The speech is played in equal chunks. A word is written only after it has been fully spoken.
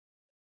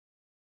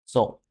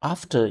So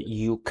after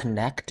you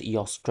connect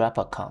your Stripe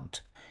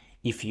account,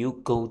 if you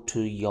go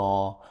to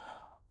your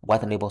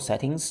white label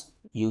settings,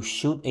 you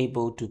should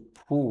able to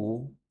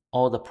pull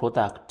all the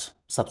product,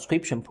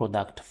 subscription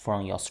product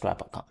from your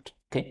Stripe account.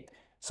 Okay,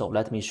 so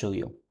let me show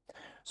you.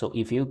 So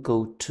if you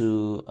go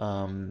to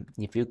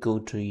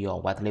your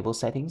white label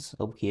settings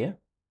over here,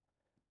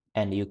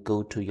 and you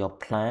go to your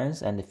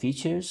plans and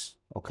features,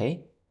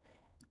 okay,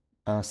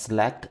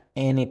 select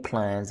any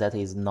plan that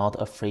is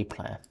not a free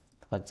plan.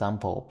 For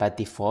example, by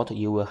default,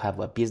 you will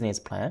have a business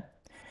plan.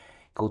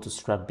 Go to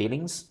Stripe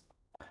billings.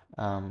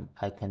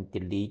 I can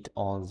delete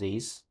all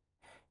these.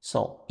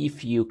 So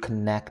if you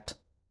connect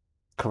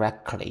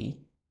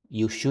correctly,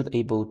 you should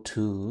able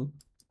to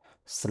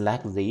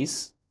select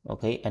this,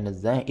 okay, and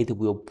then it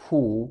will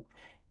pull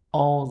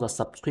all the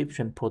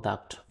subscription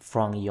product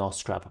from your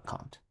Stripe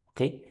account,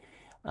 okay.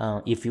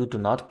 If you do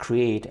not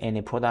create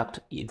any product,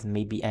 it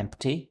may be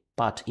empty,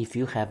 but if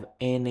you have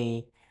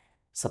any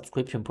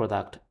subscription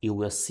product, you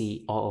will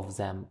see all of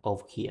them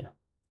over here,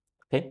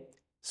 okay.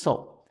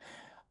 So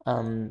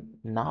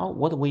now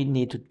what we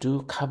need to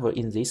do cover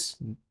in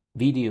this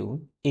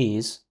video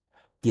is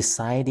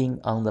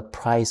deciding on the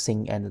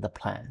pricing and the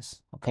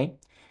plans, okay.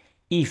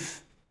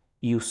 If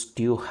you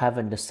still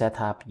haven't set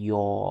up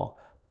your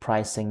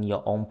pricing,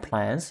 your own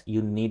plans,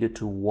 you need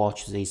to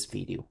watch this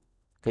video,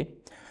 okay.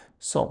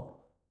 So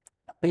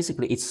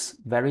basically it's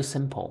very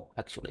simple.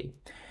 Actually,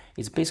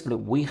 it's basically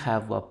we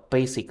have a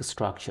basic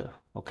structure,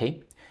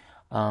 okay.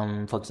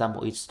 For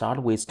example, it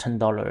starts with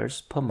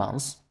 $10 per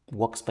month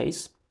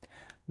workspace.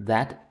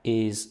 That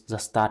is the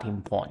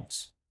starting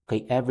point,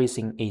 okay.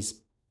 Everything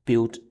is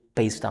built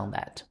based on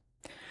that.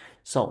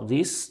 So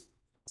this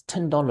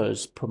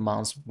 $10 per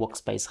month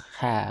workspace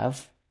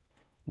have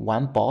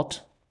one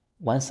bot,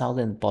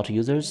 1,000 bot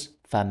users,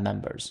 5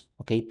 members.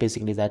 Okay,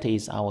 basically that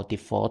is our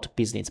default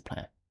business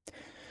plan.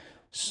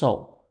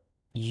 So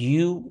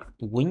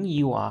when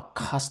you are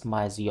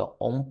customize your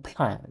own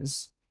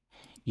plans,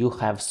 you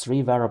have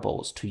 3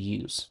 variables to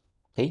use.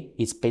 Okay,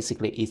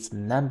 it's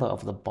number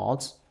of the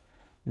bots,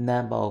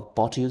 number of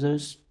bot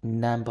users,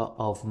 number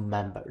of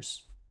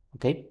members.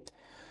 Okay,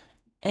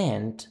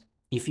 and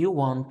if you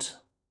want,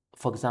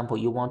 for example,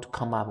 you want to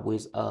come up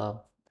with a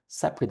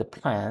separate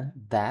plan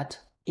that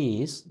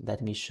is,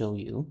 let me show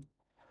you,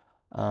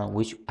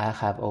 which I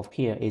have over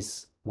here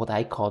is what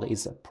I call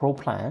is a pro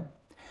plan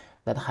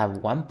that have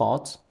 1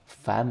 bot,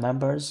 5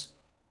 members,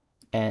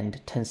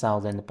 and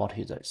 10,000 bot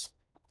users.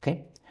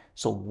 Okay,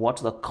 so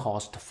what's the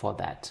cost for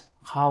that?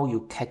 How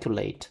you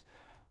calculate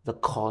the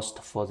cost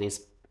for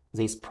this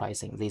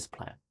pricing, this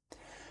plan?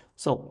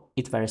 So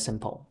it's very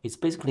simple. It's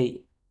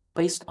basically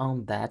based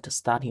on that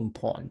starting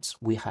point,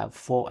 we have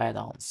 4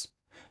 add-ons.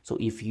 So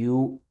if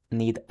you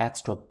need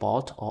extra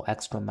bot or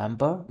extra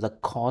member, the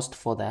cost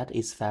for that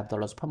is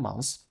 $5 per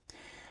month.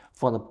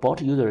 For the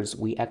bot users,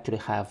 we actually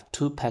have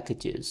 2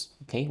 packages.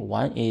 Okay,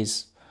 one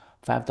is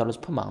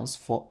 $5 per month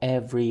for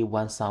every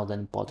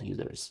 1,000 bot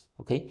users.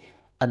 Okay,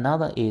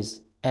 another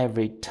is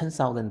every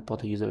 10,000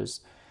 bot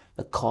users.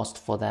 The cost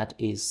for that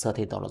is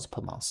 $30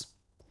 per month.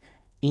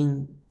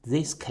 In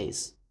this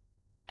case,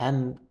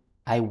 and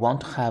I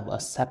want to have a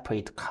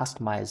separate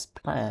customized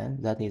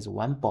plan that is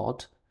 1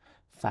 bot,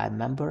 5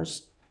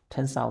 members,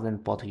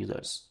 10,000 bot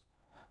users.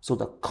 So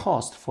the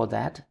cost for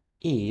that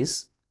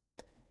is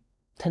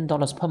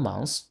 $10 per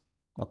month,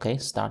 okay,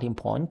 starting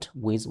point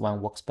with 1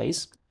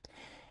 workspace.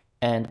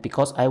 And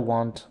because I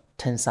want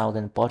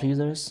 10,000 bot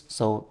users,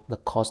 so the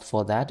cost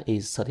for that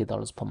is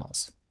 $30 per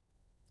month.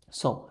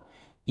 So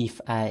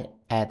if I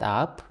add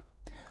up,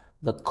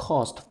 the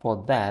cost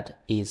for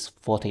that is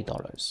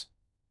 $40.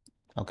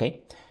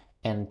 Okay,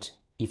 and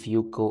if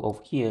you go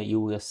over here, you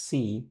will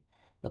see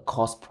the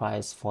cost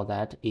price for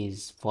that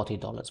is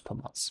 $40 per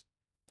month.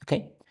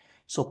 Okay,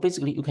 so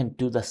basically you can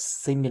do the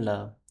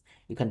similar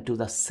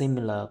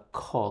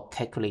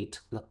calculate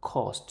the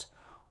cost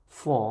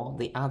for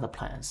the other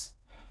plans.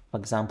 For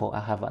example, I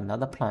have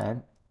another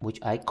plan which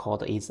I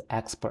called is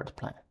expert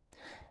plan.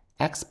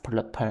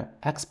 Expert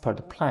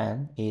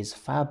plan is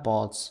 5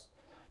 bots,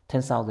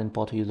 10,000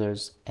 bot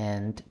users,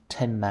 and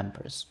 10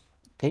 members.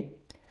 Okay,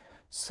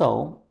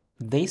 so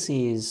this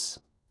is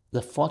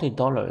the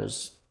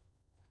 $40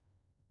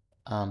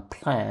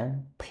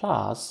 plan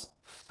plus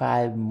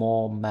 5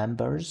 more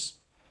members.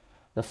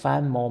 The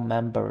 5 more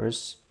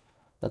members,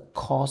 the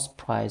cost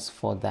price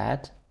for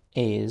that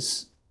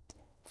is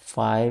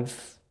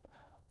 5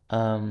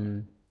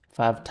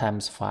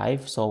 times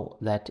 5, so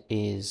that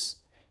is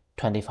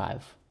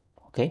 25.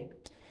 Okay,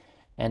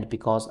 and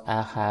because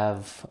I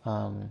have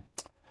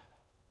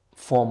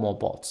 4 more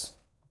bots,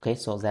 okay,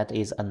 so that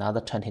is another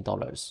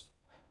 $20.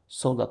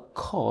 So the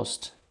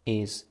cost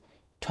is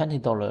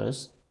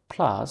 $20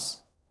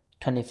 plus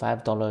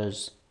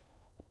 $25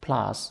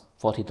 plus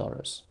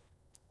 $40.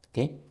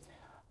 Okay,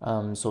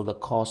 so the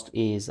cost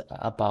is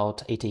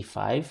about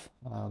 85.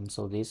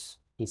 So this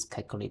is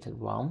calculated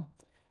wrong,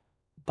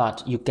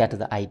 but you get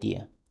the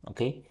idea.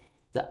 Okay,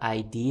 the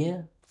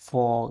idea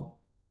for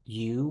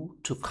you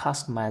to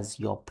customize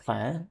your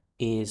plan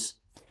is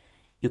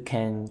you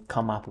can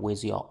come up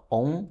with your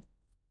own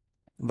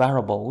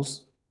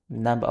variables,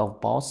 number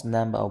of bots,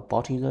 number of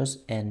bot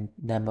users, and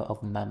number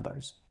of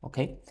members.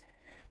 Okay,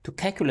 to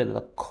calculate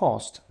the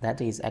cost,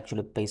 that is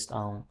actually based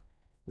on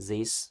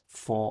these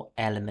four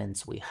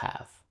elements we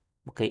have.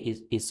 Okay,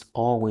 it's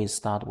always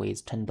start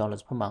with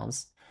 $10 per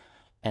month,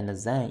 and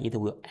then it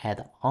will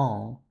add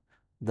on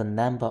the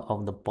number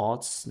of the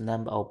bots,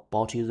 number of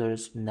bot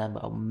users, number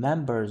of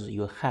members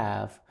you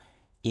have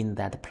in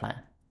that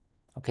plan.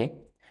 Okay,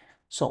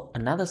 so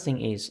another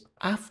thing is,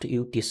 after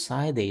you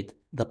decided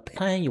the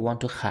plan you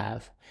want to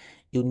have,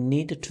 you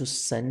need to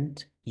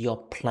send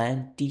your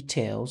plan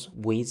details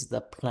with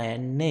the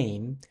plan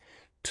name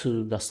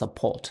to the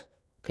support.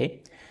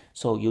 Okay,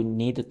 so you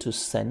need to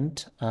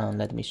send,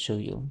 let me show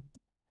you,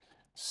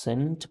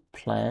 send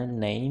plan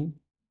name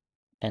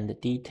and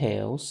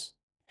details.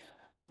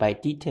 By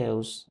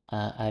details,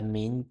 I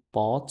mean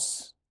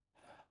bots,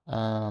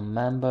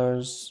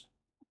 members,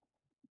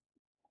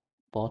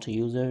 bot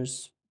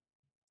users,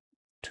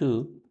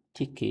 to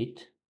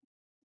ticket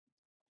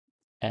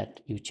at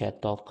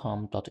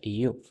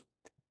uchat.com.eu.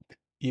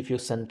 If you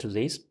send to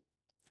this,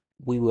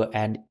 we will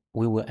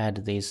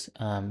add this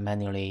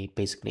manually,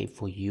 basically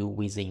for you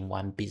within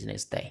 1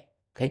 business day.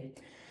 Okay,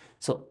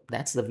 so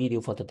that's the video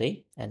for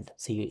today, and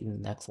see you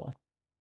in the next one.